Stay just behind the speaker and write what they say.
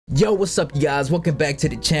Yo, what's up, you guys? Welcome back to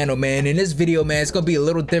the channel, man. In this video, man, it's gonna be a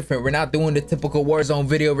little different. We're not doing the typical Warzone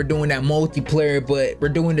video. We're doing that multiplayer, but we're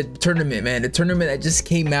doing the tournament, man. The tournament that just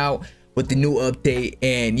came out with the new update.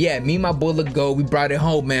 And yeah, me and my boy Legoat, we brought it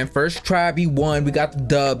home, man. First try, we won. We got the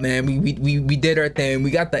dub, man. We did our thing.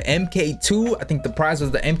 We got the MK2. I think the prize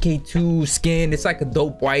was the MK2 skin. It's like a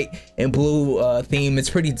dope white and blue theme. It's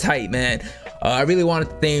pretty tight, man. I really wanted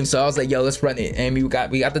the theme, so I was like, yo, let's run it. And we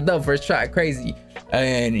got the dub first try. Crazy.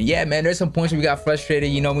 And yeah, man, there's some points where we got frustrated.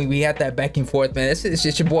 You know, we had that back and forth, man. It's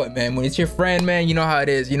just your boy, man. When it's your friend, man, you know how it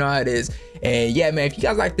is. You know how it is. And yeah, man, if you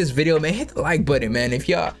guys like this video, man, hit the like button, man. If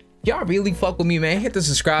y'all really fuck with me, man, hit the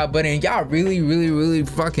subscribe button. Y'all really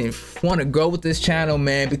fucking want to grow with this channel,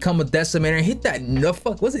 man, become a decimator, hit that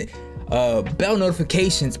bell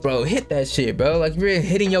notifications, bro. Hit that shit, bro. Like you're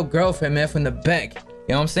hitting your girlfriend, man, from the back. You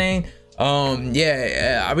know what I'm saying?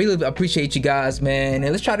 Yeah, I really appreciate you guys, man,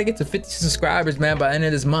 and let's try to get to 50 subscribers, man, by the end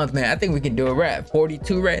of this month, man. I think we can do it. We're at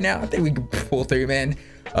 42 right now. I think we can pull through, man.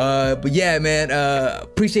 But yeah, man,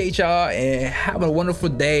 appreciate y'all and have a wonderful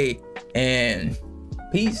day and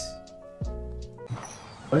peace.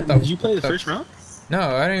 What? Did you play the first round? No,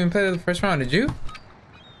 I didn't even play the first round. Did you?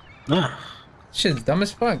 No. Shit's dumb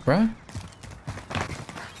as fuck, bro.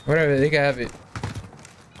 Whatever, they can have it.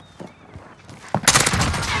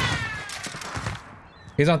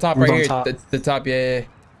 He's on top right here. Top. The top, yeah.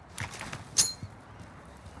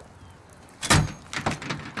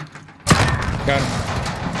 Got him.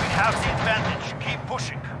 We have the advantage. Keep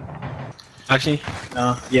pushing. Actually,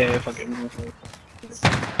 no. Yeah, fuck it.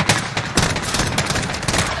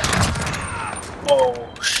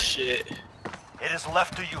 Oh shit. It is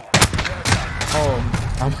left to you.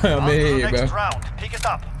 Oh, I'm in here, bro. Next round. Pick it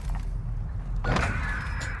up.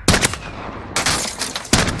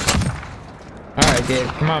 Alright, Gabe.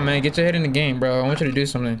 Come on, man. Get your head in the game, bro. I want you to do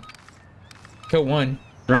something. Kill one.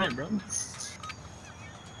 Right, bro.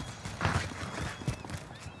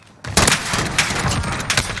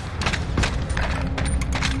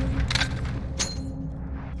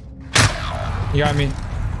 You got me.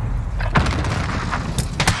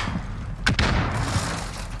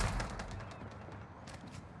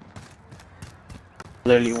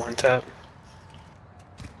 Literally one tap.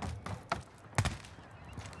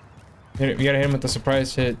 You gotta hit him with the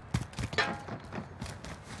surprise hit.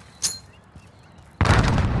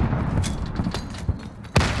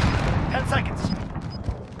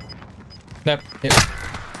 Yep.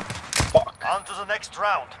 On to the next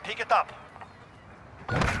round. Pick it up.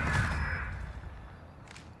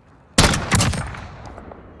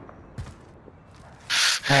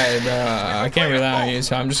 Alright, bro. I can't rely on you,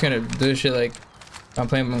 so I'm just gonna do this shit like I'm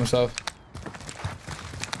playing by myself.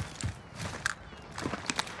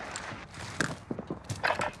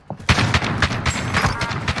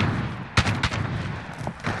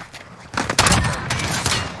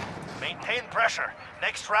 Maintain pressure.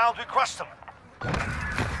 Next round, we crush them.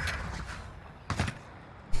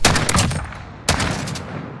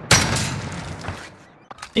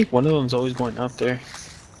 I think one of them's always going up there.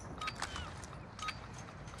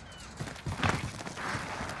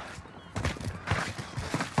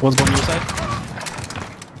 One's going to your side.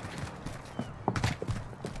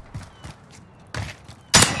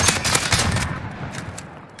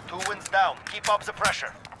 Two wins down. Keep up the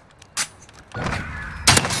pressure.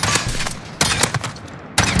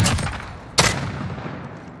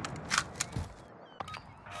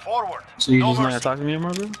 Forward. So you're No just not mercy. talking to me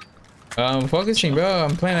anymore, bro? I'm focusing, bro.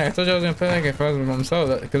 I'm playing. I told you I was gonna play like if I was by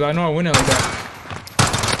myself, because I know I win it like that.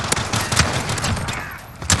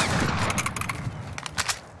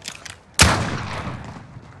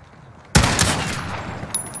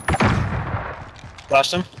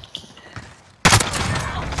 Flashed him.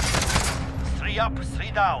 3 up,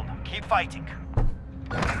 3 down. Keep fighting.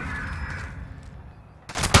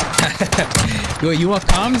 Yo, you want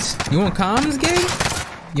comms? You want comms, Gabe?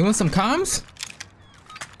 You want some comms?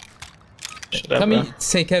 Tell me,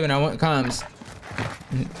 say Kevin, I want comms.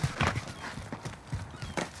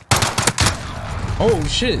 Oh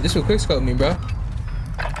shit, this will quickscope me, bro.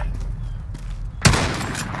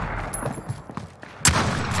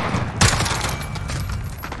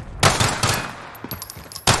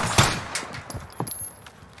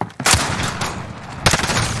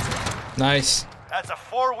 Nice. That's a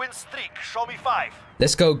 4-win streak. Show me 5.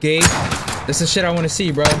 Let's go, Gabe. That's the shit I want to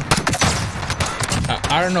see, bro.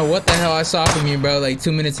 I don't know what the hell I saw from you, bro, like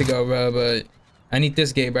 2 minutes ago, bro, but I need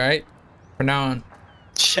this, Gabe, right? From now on.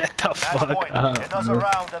 Shut the fuck up. Another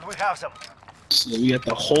round and we have them. So we got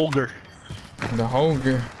the Holger. The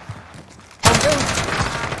Holger.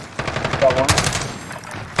 Got one.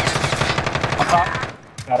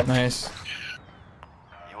 Got him. Nice.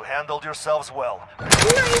 You handled yourselves well.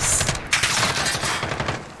 Nice.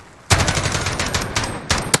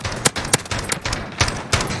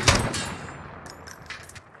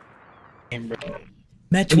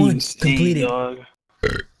 Match one completed. Dog.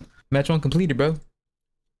 Match one completed, bro.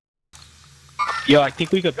 Yo, I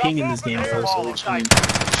think we could ping in this game, bro. So which one?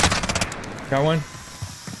 Got one.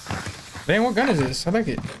 Man, what gun is this? I like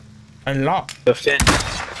it. Unlock. The fin.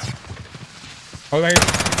 Oh, right here.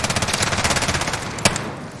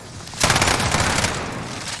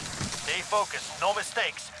 Stay focused, no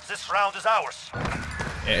mistakes. This round is ours.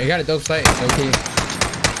 Yeah, I got a dope sight. Okay.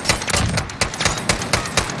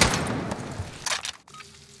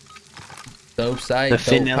 Dope sight. The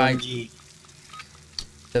fin dope pipe. LMG.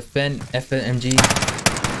 The fin FMG.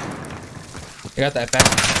 I got that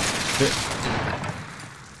fast.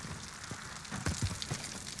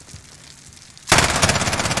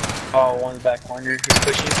 Oh, one back corner. He's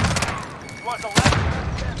pushing.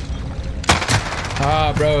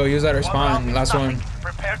 Ah, bro, use that respawn. Last one.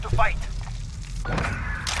 Prepare to fight.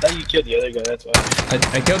 I thought you killed the other guy, that's why.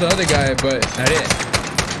 I killed the other guy, but I didn't.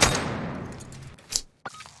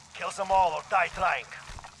 Kill them all or die trying.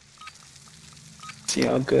 See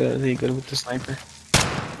how good are they good with the sniper?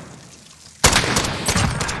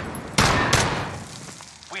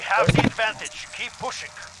 We have the advantage. Keep pushing.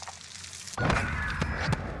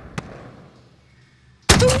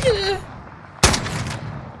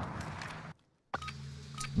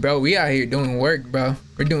 Bro, we out here doing work, bro.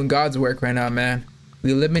 We're doing God's work right now, man.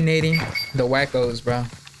 We eliminating the wackos, bro.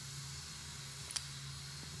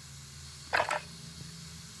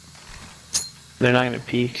 They're not gonna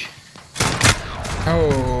peek.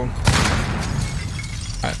 Oh.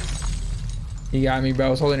 You got me, bro. I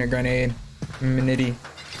was holding a grenade. Minity.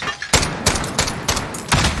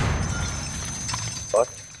 Fuck.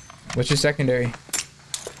 What's your secondary?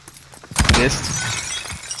 Missed.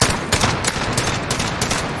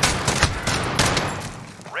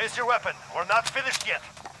 Raise your weapon. We're not finished yet.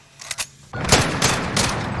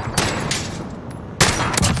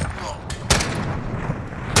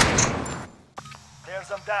 Tears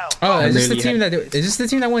them down. Oh, is this the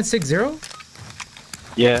team that went 6-0?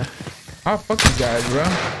 Yeah. Oh, fuck these guys, bro.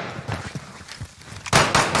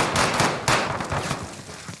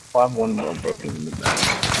 Oh, I'm one more broken in the back.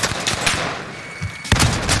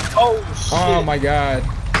 Oh, shit. Oh my god.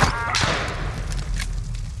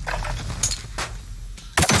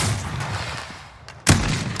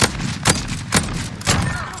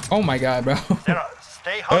 Oh my god, bro.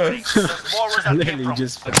 Stay hungry. There's more where that came Literally from.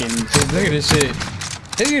 just fucking. Look at this shit.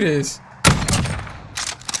 Look at this.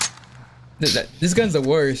 This gun's the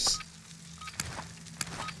worst.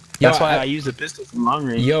 That's why I use the pistol from long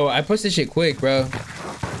range. Yo, I pushed this shit quick, bro.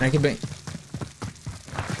 And I can bang.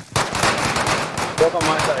 Walk on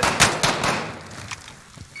my side.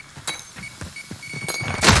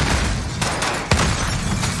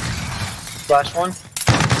 Flash one.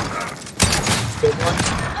 Good one.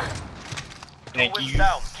 Thank you.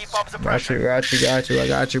 Down. Keep up the pressure. Got you. I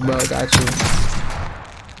got you, bro. Got you.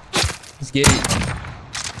 Let's get it.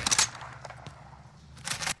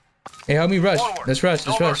 Hey, help me rush. Forward. Let's rush.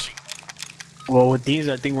 No Let's rush. mercy. Well, with these,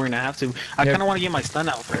 I think we're gonna have to. I Yeah. kind of want to get my stun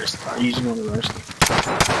out first. I usually want to rush.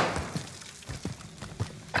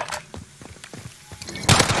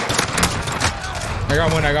 I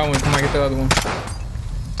got one. Come on, get the other one.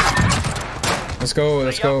 Let's go.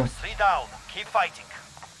 Let's Three go. up, 3 down. Keep fighting.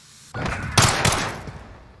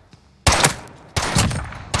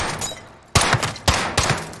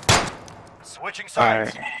 Switching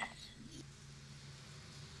sides. Alright.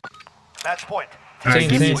 Match point.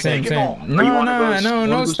 Same. Take it all.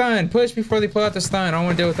 No stun. Push before they pull out the stun. I don't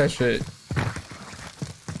want to deal with that shit.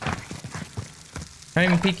 Not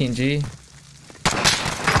even peeking, G.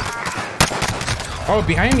 Oh,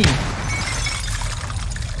 behind me.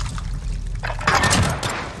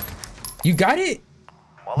 You got it?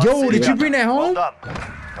 Well, let's Yo, see did it. you bring that home? Well done.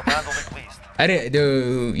 Command will be pleased. I didn't,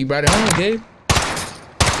 dude. You brought it home, Gabe.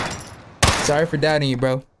 Sorry for doubting you,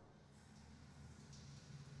 bro.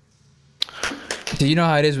 Dude, you know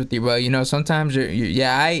how it is with you, bro. You know, sometimes you're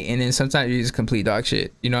yeah, and then sometimes you're just complete dog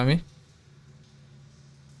shit. You know what I mean?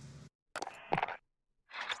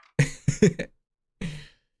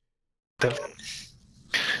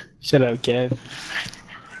 Shut up, Kev.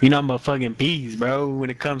 You know I'm a fucking beast, bro, when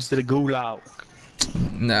it comes to the gulag.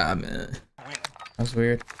 Nah, man. That's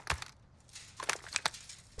weird.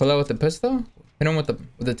 Pull out with the pistol? Hit him with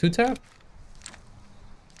the two-tap?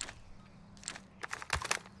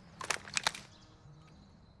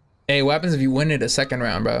 Hey, what happens if you win it a second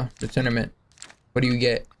round, bro? The tournament. What do you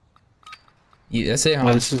get? Yeah, that's it, huh?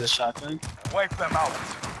 Oh, this is a shotgun. Wipe them out.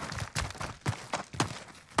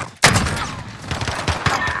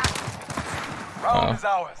 Round is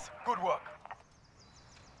ours. Good work.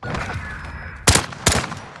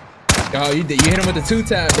 Oh, you hit him with the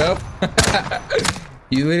 2-tap, bro.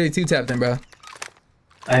 You literally 2-tapped him, bro.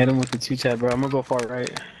 I hit him with the 2-tap, bro. I'm gonna go far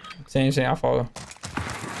right. Same, I'll follow.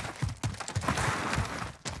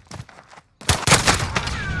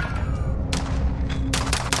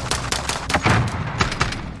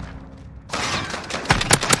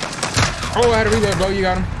 Oh, I had a reload, bro. You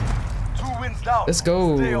got him. 2 wins down. Let's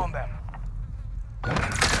go. Stay on them.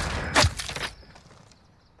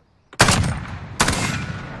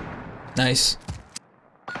 Nice.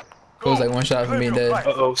 It was like one shot from being dead.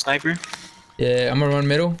 Uh-oh, sniper. Yeah, I'm gonna run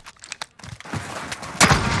middle.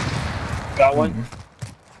 Got one.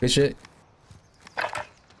 Good shit.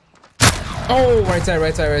 Oh, right side,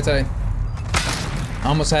 right side, right side. I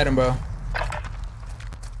almost had him, bro.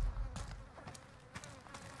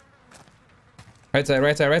 Right side,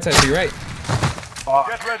 right side, right side. To your right.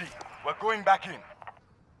 Get ready. We're going back in.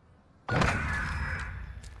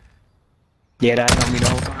 Yeah, that on me the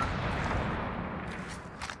whole time.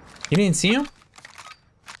 You didn't see him?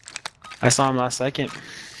 I saw him last second.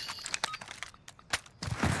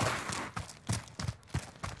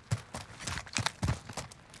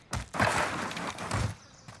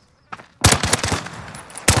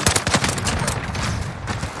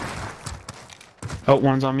 Oh,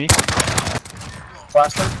 one's on me.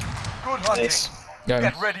 Last one. Good hunting. Nice. Got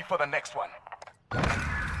him. Get ready for the next one.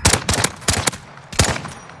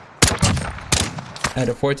 I had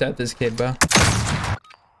to 4-tap this kid, bro.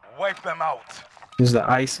 Wipe them out. This is the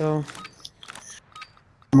ISO.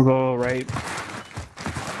 I'm gonna go right.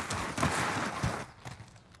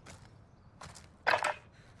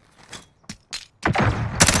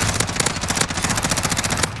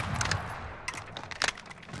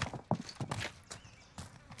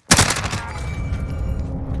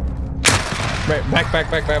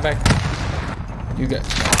 Right, back. You got.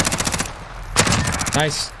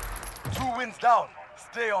 Nice. 2 wins down.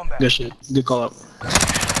 Stay on them. Good shit. Good call up.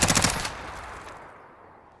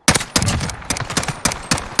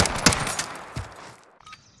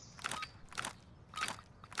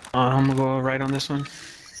 I'm gonna go right on this one.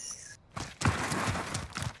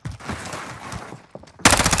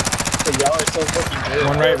 Y'all are so fucking good.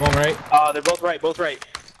 One right. They're both right, both right.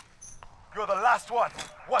 You're the last one.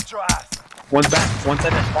 Watch your ass. One's back, one's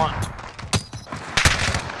at the spawn.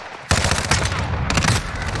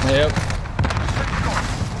 Yep.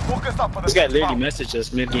 Focus up for the This guy next literally round. messaged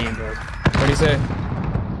us mid-game, bro. What'd he say?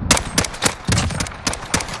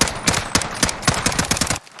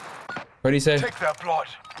 What'd he say? Take their blood.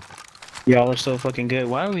 Y'all are so fucking good.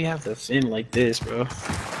 Why do we have to fin like this, bro?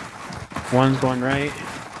 One's going right.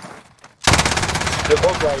 They're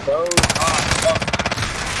both right, bro.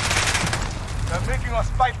 They're making us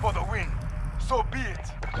fight for the win. So be it.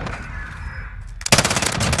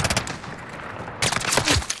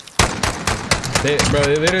 They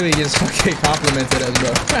literally just fucking complimented us,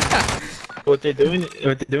 bro. What they're doing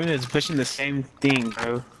is pushing the same thing,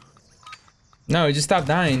 bro. No, he just stopped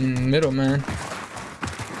dying in the middle, man.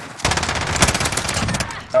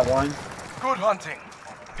 Got one. Good hunting.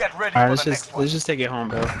 Get ready Alright, for the next one. let's just take it home,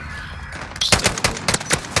 bro.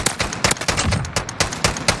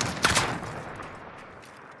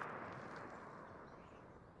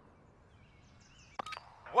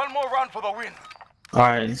 One more round for the win.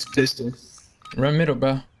 Alright, it's pistol. Run middle,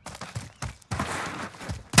 bro.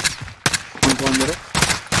 One going middle.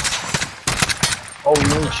 Oh,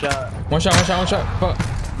 no shot. One shot. Fuck.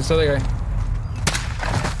 This other guy.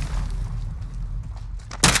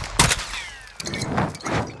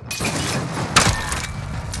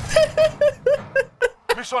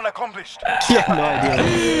 Mission accomplished. Yeah, no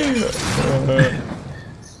idea.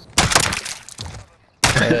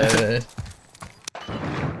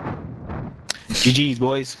 GG's,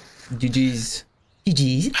 boys. GG's.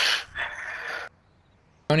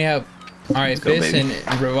 I only have, alright, go, fist baby.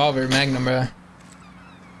 and revolver magnum, bro.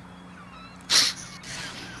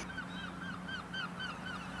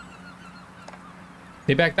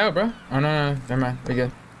 He backed out, bro. Oh, no. Never mind. We're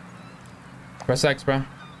good. Press X, bro.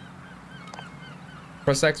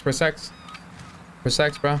 Press X, bro. Press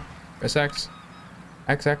X.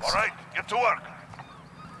 XX. All right, get to work.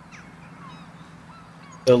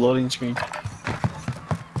 The loading screen.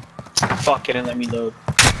 Fuck it and let me load.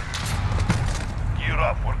 Gear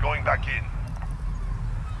up, we're going back in.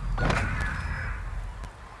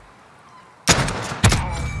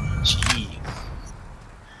 Gee.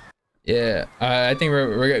 Yeah, I think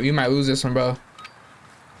we might lose this one, bro.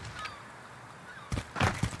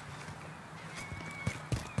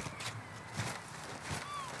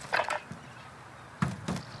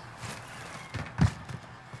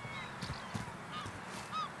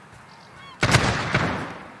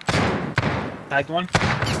 Tagged one.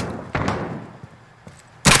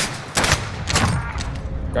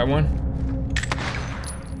 Got one.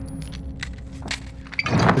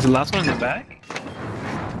 Is the last one in the back?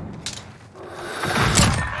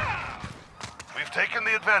 We've taken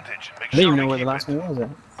the advantage. Make I didn't sure even know we where the keep last it. one was at.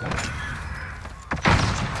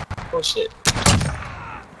 Oh shit.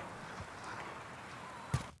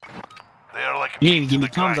 They are like You need to meat give me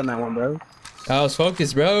the thumbs on grind. that one, bro. I was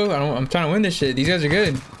focused, bro. I'm trying to win this shit. These guys are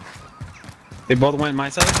good. They both went my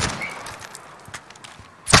side?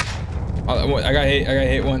 I got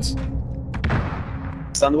hit once.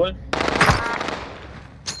 Stunned one?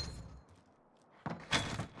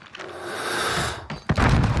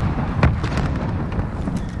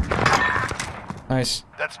 Nice.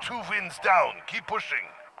 That's 2 wins down. Keep pushing.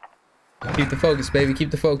 Keep the focus, baby.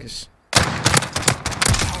 Keep the focus.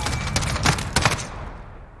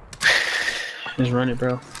 Just run it,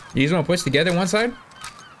 bro. You just want to push together one side?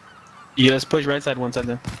 Yeah, let's push right side, one side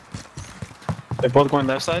then. They're both going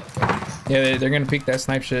left side? Yeah, they're gonna peek that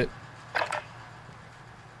snipe shit.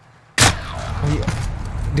 Oh,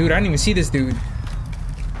 yeah. Dude, I didn't even see this dude.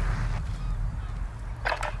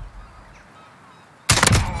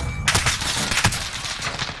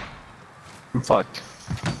 I'm fucked.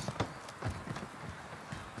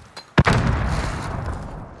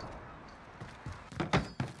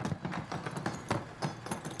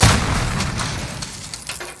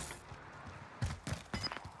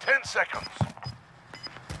 Seconds.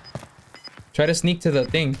 Try to sneak to the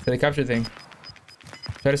thing, to the capture thing.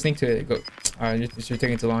 Try to sneak to it. Go. You're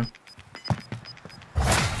taking too long.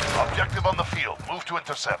 Objective on the field. Move to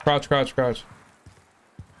intercept. Crouch, crouch, crouch.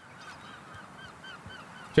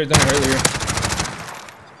 Should've done it earlier.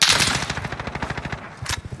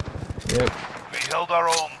 Yep. We held our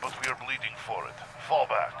own, but we are bleeding for it. Fall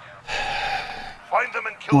back. Find them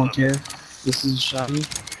and kill Come on, them. Kev. This is Shotty.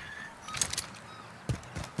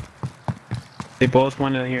 They both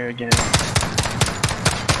went in here again.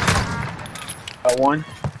 Got one.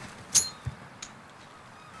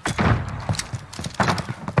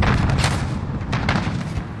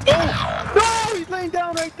 Oh! No! He's laying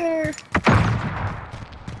down right there!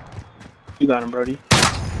 You got him, Brody.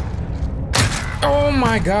 Oh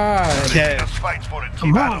my god. Yeah. Just fight for it. Come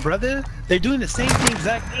Keep at on, 'em. brother. They're doing the same thing,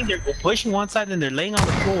 exact thing. They're pushing one side and they're laying on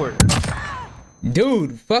the floor.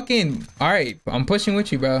 Dude, fucking. Alright, I'm pushing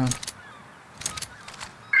with you, bro.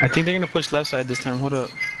 I think they're gonna push left side this time. Hold up.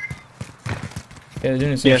 Yeah, they're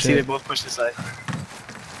doing the same Yeah, shit. see, they both push this side.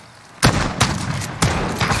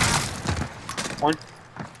 One.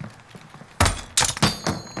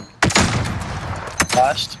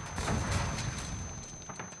 Flashed.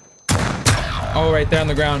 Oh, right there on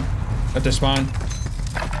the ground. At their spawn.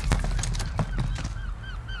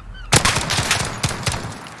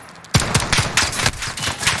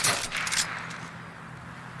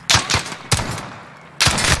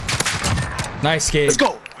 Nice skate. Let's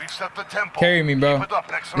go. We've set the tempo. Carry me, bro. Keep it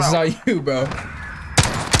up next This is all round. you, bro.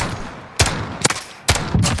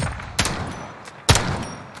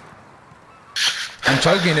 I'm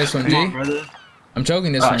choking this one, Come on, G. brother. I'm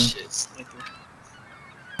choking this Ah, one. shit.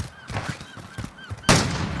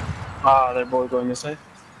 Ah, they're both going this way.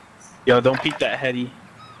 Yo, don't peek that heady.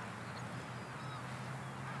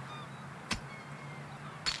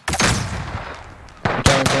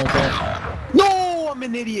 Okay. No, I'm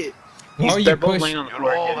an idiot. Why are you They're both push- laying on the You're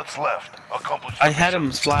floor all again. that's left. Accomplish I the had mission.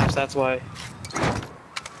 him splash, that's why.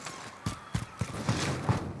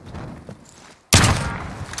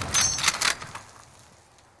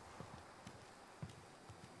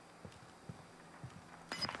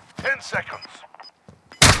 Seconds.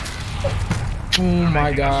 Oh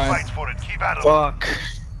my god. Fight for it. Keep at 'em. Fuck.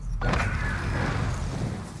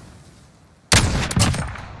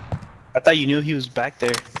 I thought you knew he was back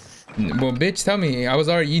there. Well, bitch, tell me.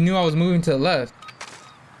 You knew I was moving to the left.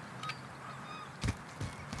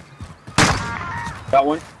 Got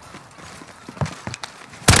one.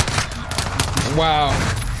 Wow.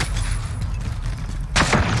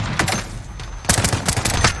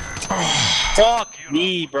 Fuck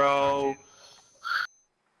me, bro.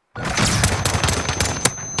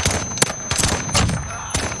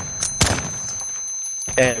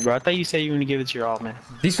 Hey, bro, I thought you said you were gonna give it to your all, man.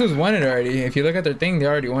 These fools won it already. If you look at their thing, they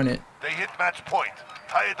already won it. They hit match point.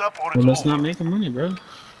 Tie it up or it's Well, let's over. not make them money, bro.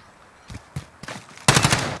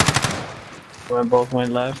 When both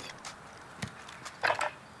went left.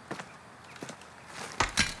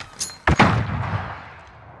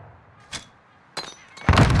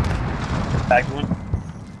 Back one.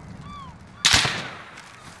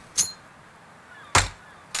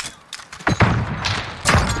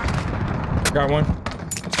 Got one.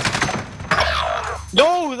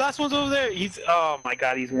 No, last one's over there. He's oh my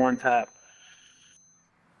god, he's one tap.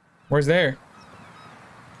 Where's there?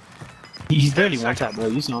 He's barely one tap, bro.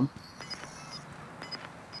 You saw him.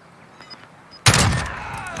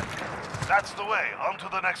 That's the way. On to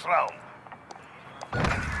the next round.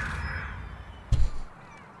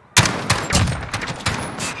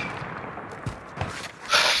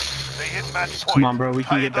 They hit match point. Come on, bro. We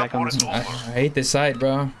can Tie get it back up on or this it's one. I over. hate this side,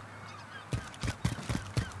 bro.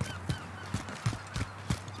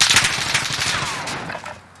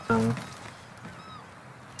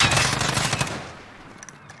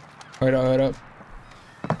 Hold up, hold up.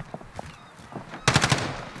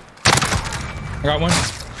 I got one.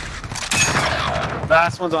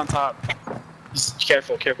 Last one's on top. Just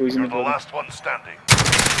careful, careful. He's in You're the the building. last one standing.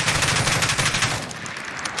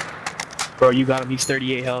 Bro, you got him. He's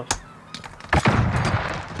 38 health.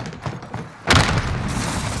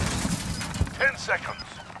 10 seconds.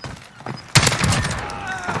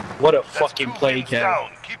 What a That's fucking 2 play, teams Kev. down.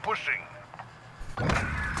 Keep pushing.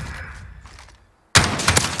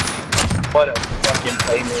 What a fucking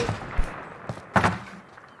play, man.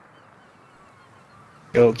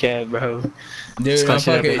 Yo, Kev, bro. Dude, I'm Clutch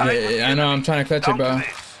it up, fucking, baby. I know, I'm trying to clutch it, Down to bro.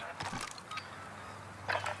 this.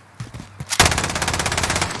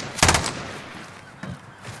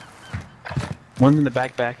 One's in the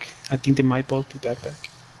backpack. I think they might both be backpack.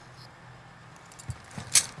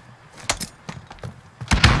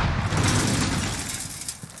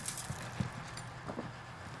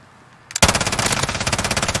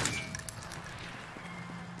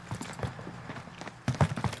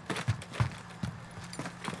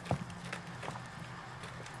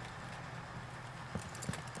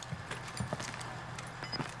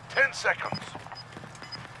 Seconds.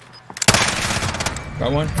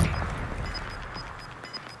 Got one.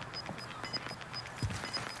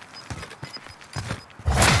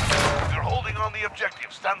 You're holding on the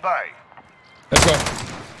objective. Stand by. Let's go.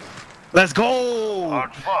 Let's go!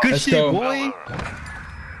 Hard fought. Good Let's shit, go. boy!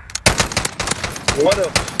 What a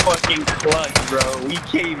fucking clutch, bro. We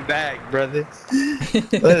came back, brother.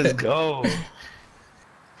 Let's go.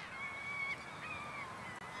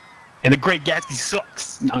 And the Great Gatsby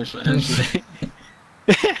sucks. No, I'm just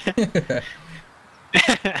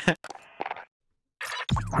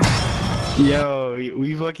Yo,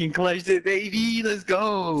 we fucking clutched it, baby. Let's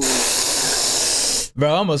go. Bro,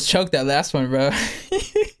 I almost choked that last one, bro.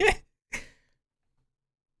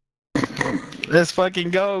 Let's fucking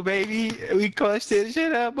go, baby. We clutched it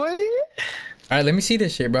shit up, boy. Alright, let me see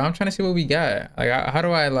this shit, bro. I'm trying to see what we got. Like, how do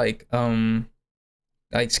I, like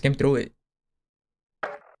skim through it?